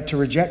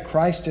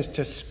Christ is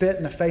to spit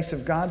in the face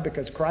of God,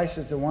 because Christ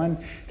is the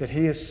one that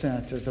he has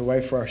sent as the way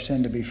for our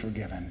sin to be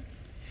forgiven.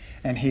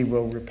 And he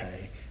will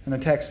repay. And the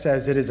text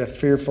says it is a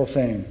fearful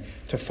thing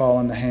to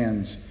fall in the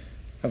hands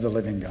of the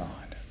living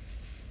God.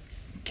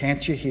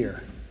 Can't you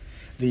hear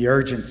the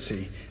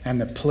urgency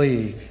and the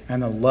plea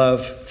and the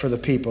love for the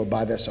people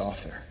by this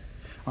author?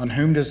 On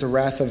whom does the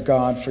wrath of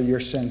God for your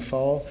sin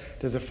fall?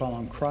 Does it fall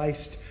on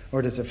Christ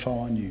or does it fall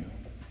on you?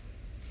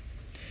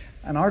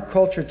 And our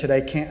culture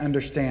today can't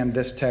understand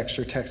this text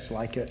or texts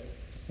like it.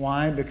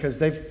 Why? Because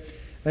they've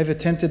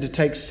attempted to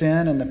take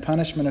sin and the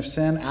punishment of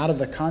sin out of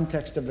the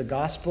context of the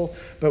gospel.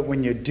 But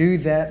when you do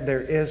that,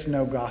 there is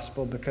no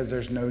gospel because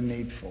there's no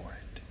need for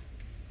it.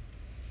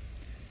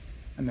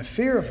 And the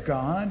fear of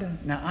God,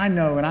 now I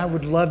know, and I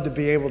would love to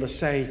be able to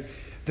say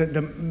that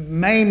the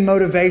main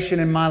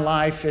motivation in my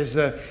life is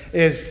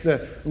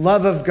the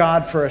love of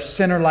God for a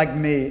sinner like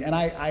me. And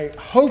I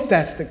hope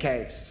that's the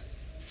case.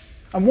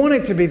 I want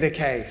it to be the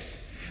case.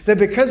 That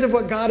because of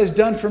what God has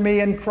done for me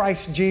in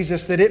Christ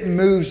Jesus, that it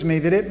moves me,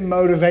 that it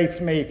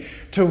motivates me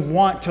to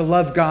want to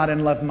love God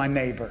and love my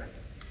neighbor.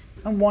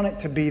 I want it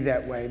to be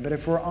that way. But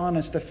if we're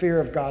honest, the fear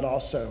of God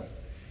also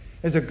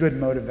is a good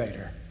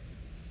motivator,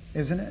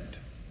 isn't it?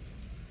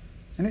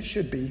 And it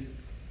should be. It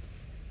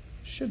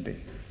should be.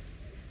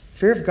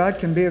 Fear of God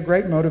can be a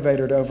great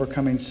motivator to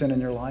overcoming sin in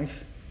your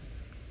life.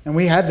 And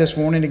we have this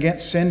warning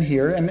against sin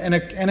here. And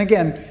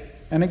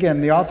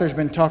again, the author's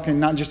been talking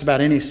not just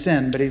about any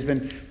sin, but he's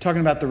been talking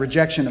about the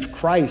rejection of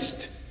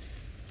Christ.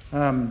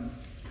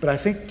 But I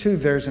think, too,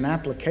 there's an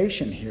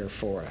application here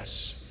for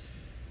us.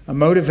 A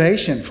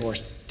motivation for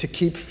us to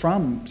keep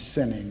from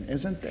sinning,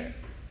 isn't there?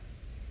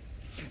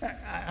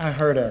 I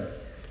heard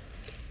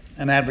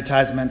an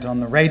advertisement on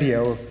the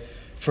radio a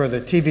for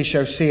the TV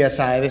show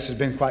CSI. This has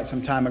been quite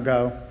some time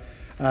ago,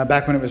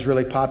 back when it was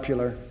really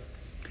popular.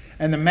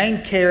 And the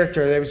main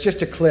character, there was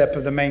just a clip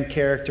of the main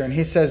character, and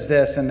he says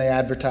this in the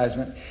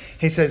advertisement.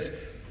 He says,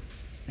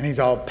 and he's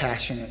all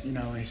passionate, you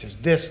know, he says,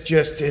 this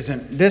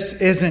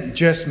isn't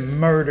just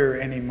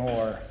murder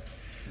anymore.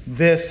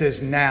 This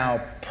is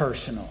now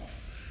personal.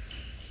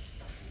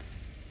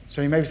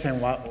 So you may be saying,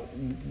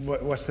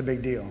 what's the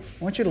big deal?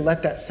 I want you to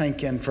let that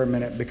sink in for a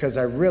minute, because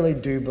I really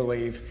do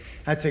believe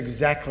that's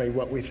exactly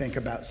what we think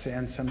about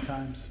sin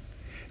sometimes.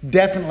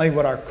 Definitely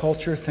what our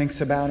culture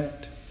thinks about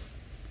it.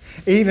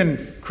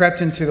 Even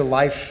crept into the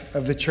life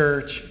of the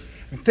church.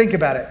 Think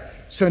about it.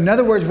 So in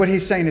other words, what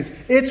he's saying is,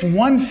 it's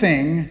one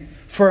thing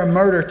for a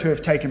murder to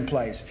have taken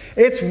place.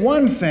 It's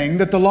one thing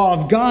that the law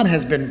of God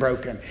has been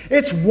broken.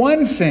 It's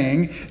one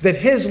thing that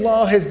His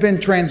law has been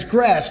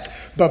transgressed.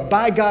 But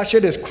by gosh,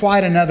 it is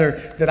quite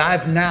another that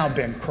I've now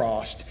been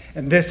crossed.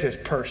 And this is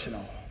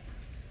personal.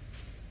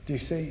 Do you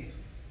see?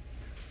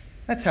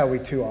 That's how we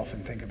too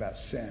often think about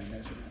sin,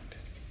 isn't it?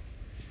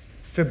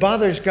 If it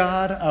bothers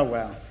God, oh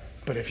well.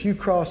 But if you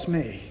cross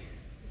me,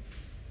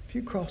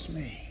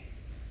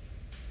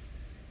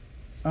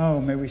 oh,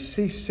 may we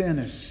see sin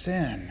as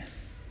sin.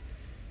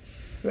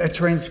 A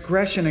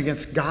transgression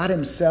against God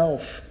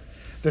Himself,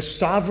 the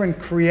sovereign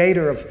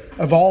creator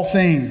of all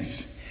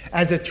things.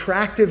 As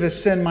attractive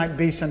as sin might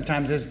be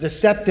sometimes, as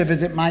deceptive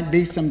as it might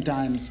be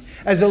sometimes,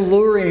 as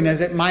alluring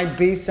as it might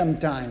be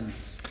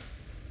sometimes.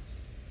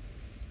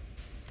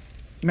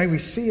 May we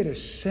see it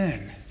as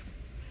sin.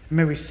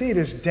 May we see it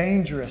as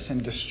dangerous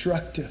and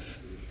destructive.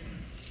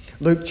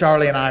 Luke,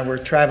 Charlie, and I were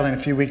traveling a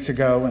few weeks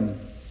ago, and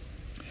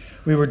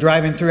we were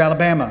driving through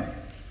Alabama.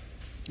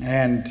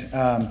 And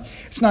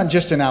it's not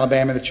just in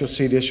Alabama that you'll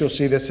see this. You'll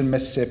see this in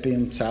Mississippi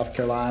and South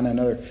Carolina and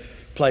other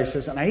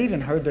places. And I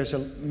even heard there's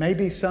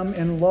maybe some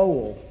in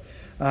Lowell,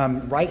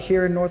 right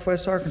here in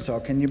northwest Arkansas.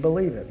 Can you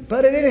believe it?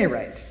 But at any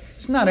rate,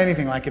 it's not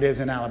anything like it is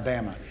in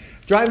Alabama.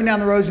 Driving down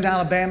the roads in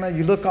Alabama,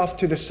 you look off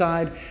to the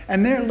side,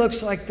 and there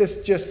looks like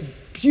this just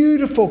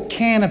beautiful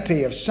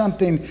canopy of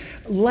something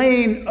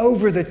laying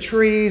over the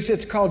trees.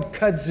 It's called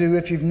kudzu,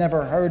 if you've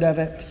never heard of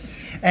it.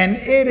 And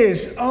it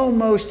is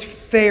almost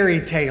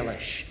fairy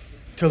tale-ish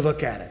to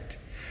look at it.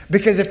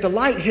 Because if the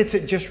light hits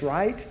it just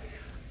right,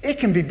 it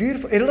can be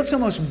beautiful. It looks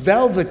almost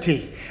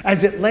velvety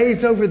as it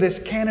lays over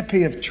this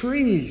canopy of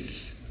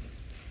trees.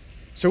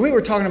 So we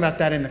were talking about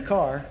that in the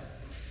car.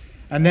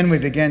 And then we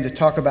began to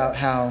talk about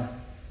how,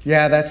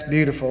 yeah, that's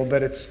beautiful,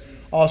 but it's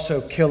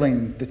also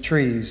killing the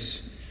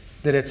trees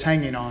that it's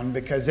hanging on,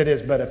 because it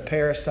is but a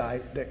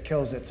parasite that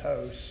kills its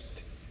host.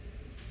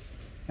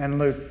 And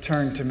Luke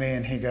turned to me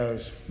and he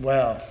goes,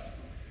 well,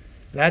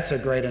 that's a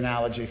great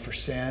analogy for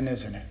sin,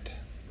 isn't it?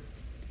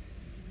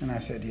 And I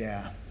said,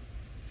 yeah,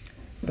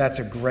 that's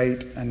a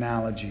great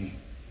analogy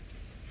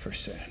for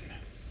sin.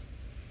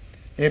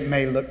 It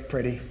may look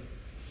pretty.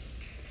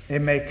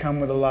 It may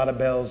come with a lot of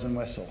bells and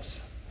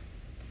whistles.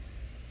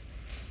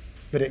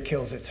 But it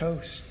kills its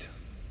host.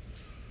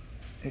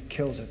 It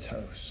kills its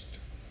host.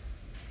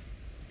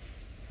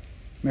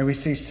 May we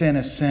see sin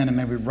as sin, and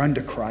may we run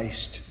to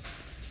Christ.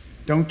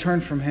 Don't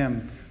turn from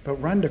Him, but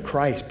run to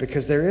Christ,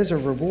 because there is a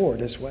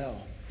reward as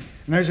well.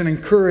 And there's an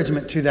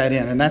encouragement to that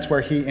end. And that's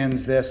where he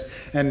ends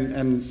this.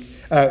 And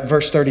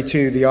verse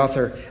 32, the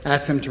author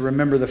asks him to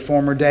remember the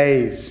former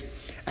days.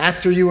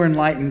 After you were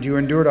enlightened, you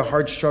endured a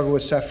hard struggle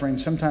with suffering,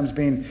 sometimes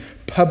being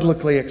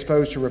publicly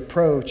exposed to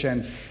reproach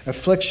and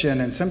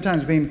affliction, and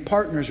sometimes being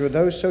partners with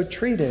those so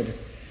treated.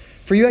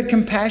 For you had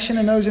compassion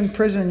on those in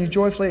prison, and you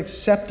joyfully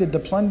accepted the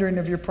plundering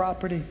of your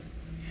property,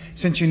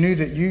 since you knew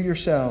that you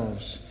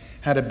yourselves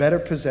had a better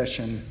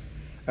possession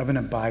of an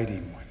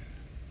abiding one.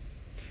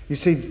 You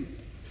see,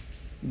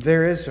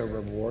 there is a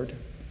reward,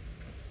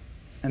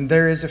 and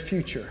there is a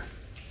future.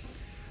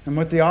 And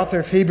what the author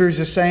of Hebrews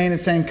is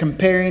saying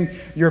comparing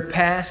your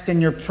past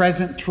and your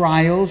present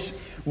trials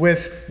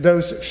with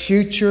those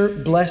future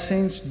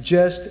blessings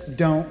just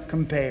don't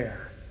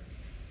compare.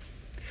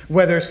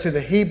 Whether it's to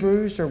the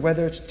Hebrews or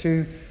whether it's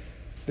to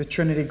the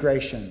Trinity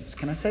Gracians.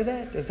 Can I say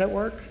that? Does that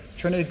work?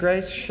 Trinity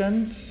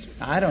Gracians?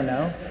 I don't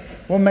know.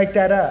 We'll make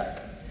that up.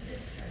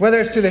 Whether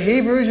it's to the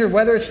Hebrews or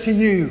whether it's to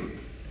you.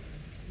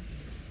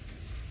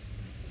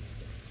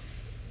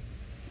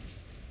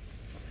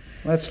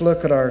 Let's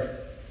look at our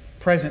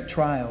present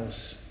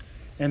trials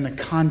in the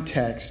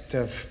context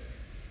of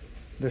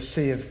the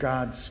sea of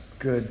God's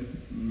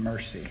good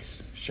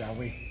mercies, shall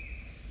we?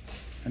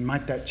 And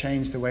might that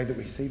change the way that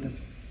we see them?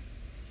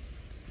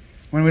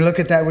 When we look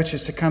at that which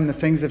is to come, the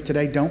things of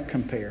today don't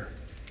compare.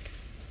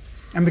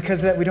 And because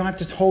of that, we don't have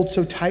to hold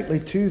so tightly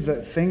to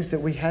the things that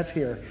we have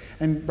here.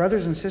 And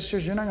brothers and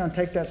sisters, you're not going to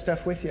take that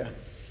stuff with you.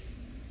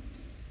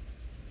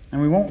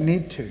 And we won't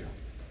need to.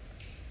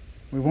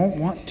 We won't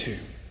want to.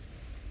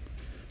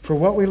 For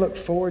what we look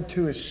forward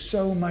to is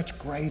so much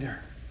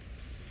greater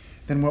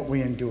than what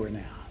we endure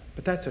now.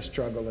 But that's a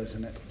struggle,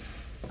 isn't it?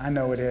 I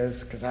know it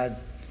is, because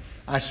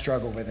I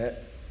struggle with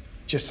it,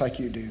 just like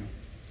you do.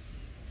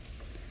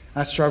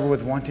 I struggle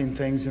with wanting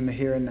things in the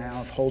here and now,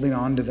 of holding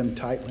on to them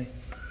tightly.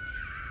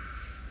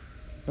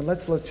 but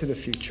let's look to the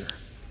future.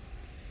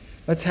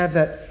 Let's have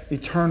that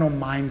eternal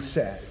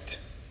mindset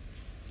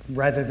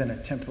rather than a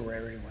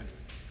temporary one.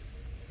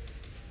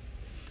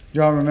 Do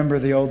y'all remember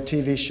the old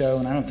TV show?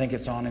 And I don't think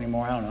it's on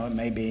anymore. I don't know. It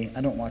may be.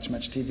 I don't watch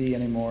much TV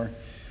anymore.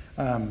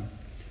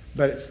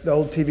 But it's the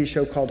old TV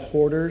show called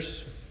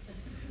Hoarders.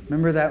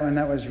 Remember that one?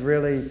 That was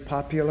really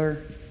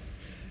popular.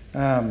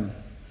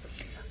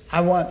 I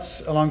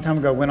once, a long time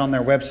ago, went on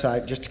their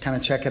website just to kind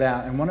of check it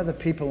out. And one of the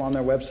people on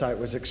their website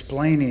was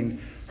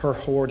explaining her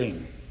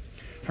hoarding.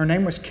 Her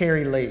name was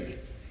Carrie Lee.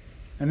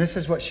 And this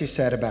is what she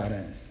said about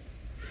it.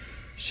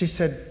 She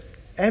said,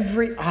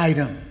 every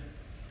item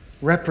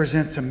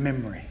represents a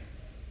memory,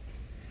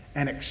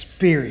 an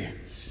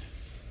experience.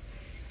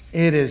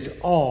 It is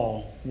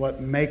all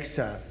what makes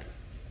up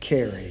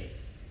Carrie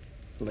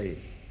Lee.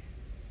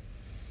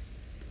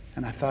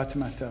 And I thought to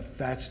myself,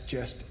 that's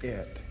just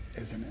it,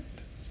 isn't it?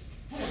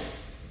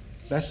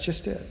 That's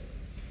just it.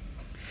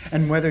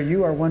 And whether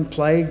you are one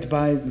plagued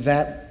by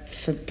that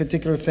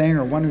particular thing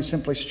or one who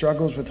simply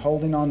struggles with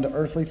holding on to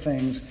earthly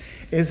things,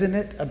 isn't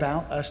it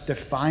about us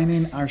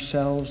defining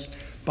ourselves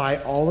by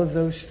all of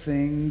those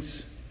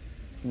things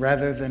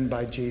rather than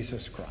by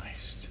Jesus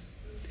Christ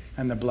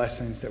and the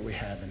blessings that we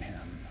have in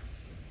Him?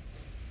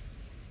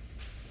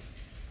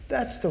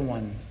 That's the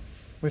one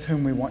with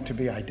whom we want to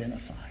be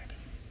identified.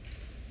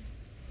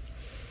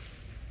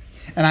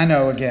 And I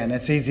know, again,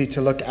 it's easy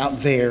to look out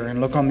there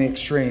and look on the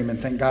extreme and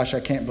think, gosh, I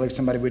can't believe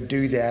somebody would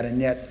do that. And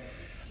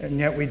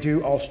yet we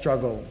do all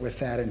struggle with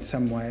that in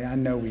some way. I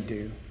know we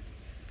do.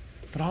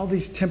 But all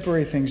these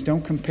temporary things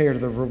don't compare to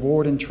the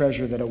reward and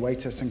treasure that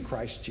awaits us in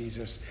Christ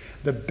Jesus.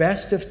 The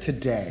best of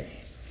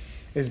today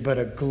is but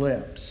a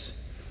glimpse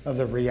of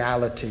the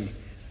reality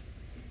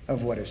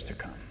of what is to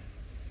come.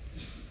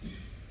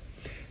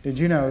 Did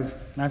you know,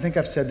 and I think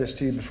I've said this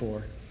to you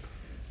before,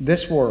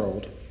 this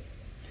world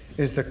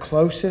is the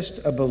closest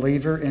a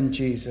believer in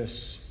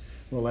Jesus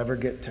will ever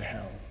get to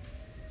hell.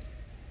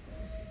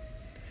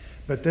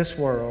 But this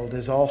world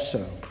is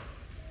also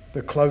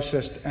the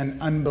closest an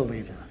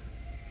unbeliever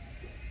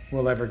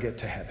will ever get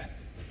to heaven.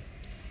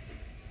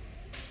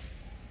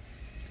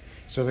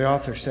 So the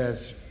author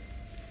says,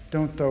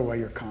 don't throw away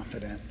your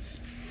confidence,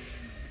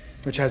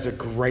 which has a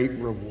great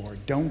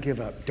reward. Don't give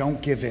up.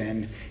 Don't give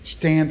in.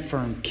 Stand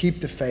firm.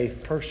 Keep the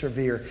faith.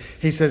 Persevere.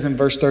 He says in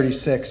verse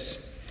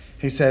 36,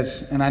 he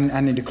says, and I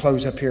need to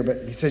close up here,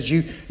 but he says,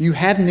 you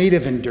have need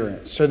of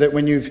endurance so that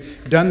when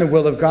you've done the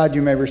will of God,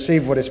 you may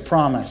receive what is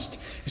promised.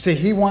 You see,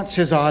 he wants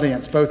his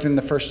audience, both in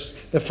the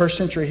first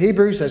century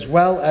Hebrews as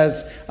well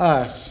as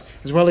us,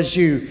 as well as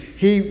you.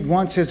 He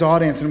wants his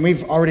audience, and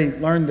we've already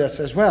learned this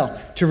as well,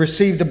 to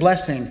receive the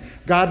blessing.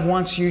 God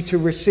wants you to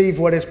receive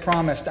what is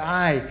promised.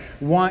 I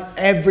want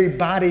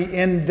everybody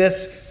in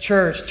this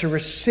church to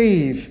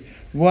receive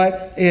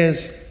what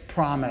is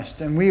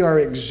promised. And we are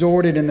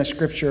exhorted in the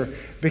Scripture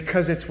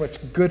because it's what's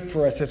good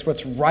for us. It's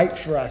what's right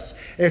for us.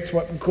 It's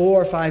what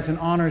glorifies and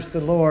honors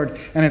the Lord.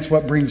 And it's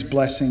what brings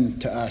blessing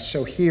to us.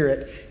 So hear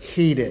it,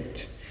 heed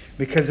it.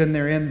 Because in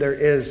their end there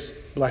is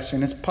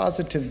blessing. It's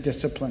positive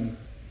discipline.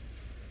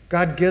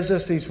 God gives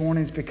us these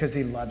warnings because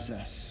He loves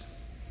us.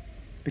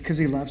 Because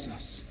He loves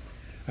us.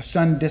 A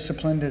son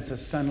disciplined is a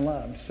son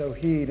loved. So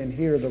heed and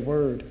hear the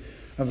word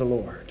of the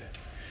Lord.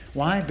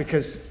 Why?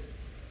 Because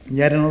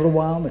yet in a little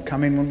while, the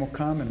coming one will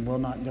come and will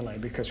not delay,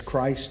 because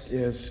Christ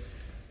is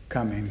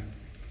coming.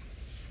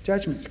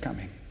 Judgment's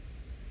coming.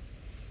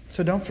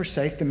 So don't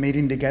forsake the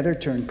meeting together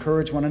to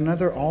encourage one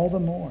another all the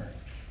more.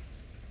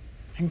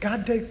 And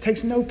God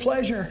takes no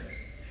pleasure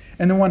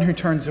in the one who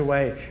turns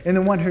away, in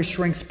the one who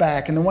shrinks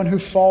back, in the one who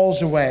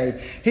falls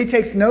away. He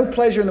takes no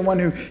pleasure in the one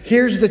who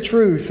hears the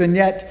truth and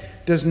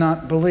yet does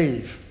not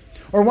believe.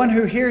 Or one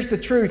who hears the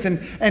truth and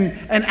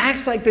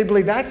acts like they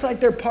believe, acts like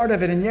they're part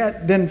of it, and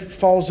yet then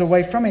falls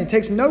away from it. It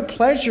takes no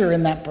pleasure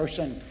in that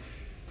person.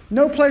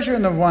 No pleasure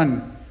in the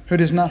one who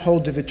does not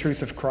hold to the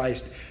truth of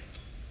Christ.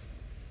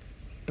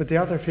 But the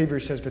author of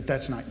Hebrews says, but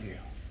that's not you.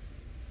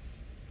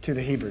 To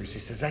the Hebrews, he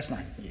says, that's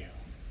not you.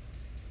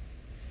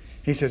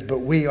 He says, but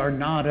we are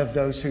not of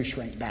those who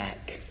shrink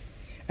back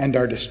and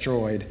are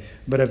destroyed,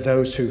 but of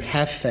those who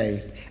have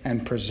faith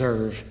and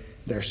preserve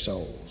their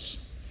souls.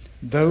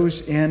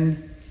 Those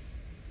in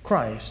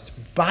Christ,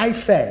 by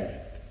faith,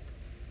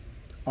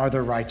 are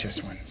the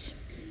righteous ones.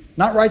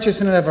 Not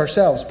righteous in and of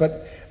ourselves,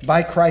 but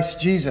by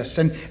Christ Jesus.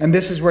 And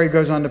this is where he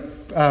goes on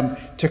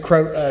to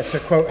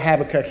quote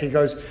Habakkuk. He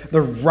goes,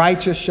 the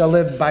righteous shall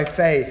live by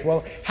faith.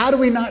 Well, how do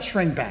we not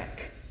shrink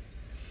back?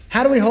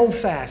 How do we hold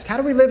fast? How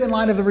do we live in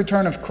light of the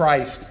return of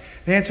Christ?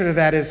 The answer to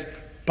that is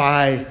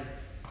by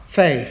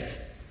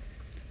faith.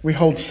 We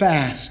hold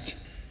fast.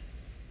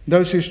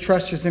 Those whose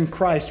trust is in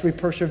Christ, we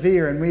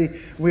persevere and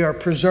we are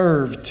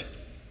preserved.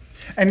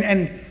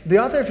 And the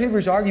author of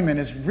Hebrews' argument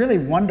is really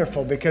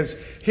wonderful, because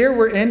here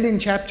we're ending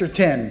chapter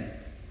 10,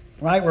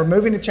 right? We're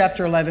moving to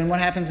chapter 11. What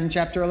happens in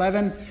chapter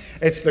 11?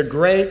 It's the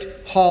great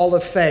hall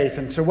of faith.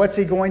 And so what's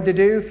he going to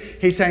do?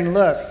 He's saying,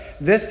 look,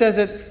 this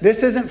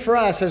isn't for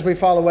us as we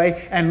fall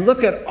away. And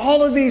look at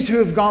all of these who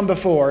have gone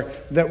before,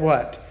 that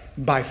what?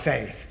 By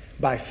faith,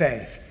 by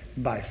faith,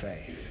 by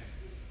faith.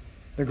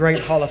 The great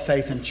hall of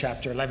faith in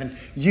chapter 11.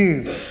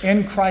 You,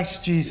 in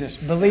Christ Jesus,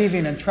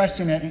 believing and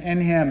trusting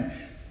in Him,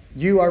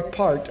 you are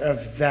part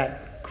of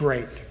that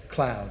great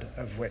cloud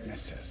of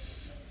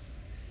witnesses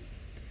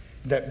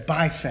that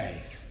by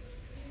faith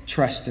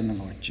trust in the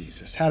Lord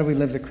Jesus. How do we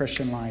live the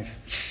Christian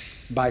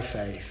life? By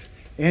faith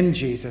in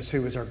Jesus,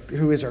 who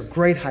is our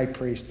great high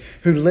priest,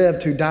 who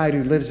lived, who died,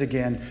 who lives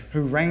again,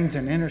 who reigns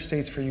and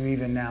intercedes for you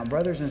even now.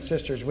 Brothers and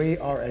sisters, we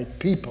are a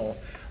people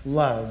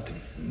loved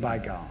by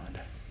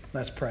God.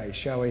 Let's pray,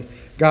 shall we?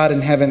 God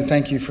in heaven,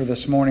 thank you for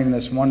this morning,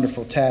 this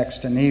wonderful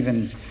text, and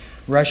even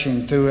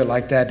rushing through it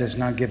like that does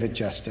not give it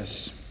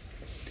justice.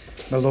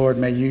 But Lord,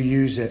 may you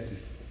use it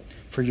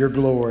for your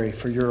glory,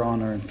 for your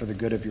honor, and for the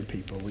good of your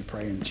people. We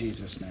pray in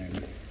Jesus'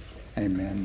 name. Amen.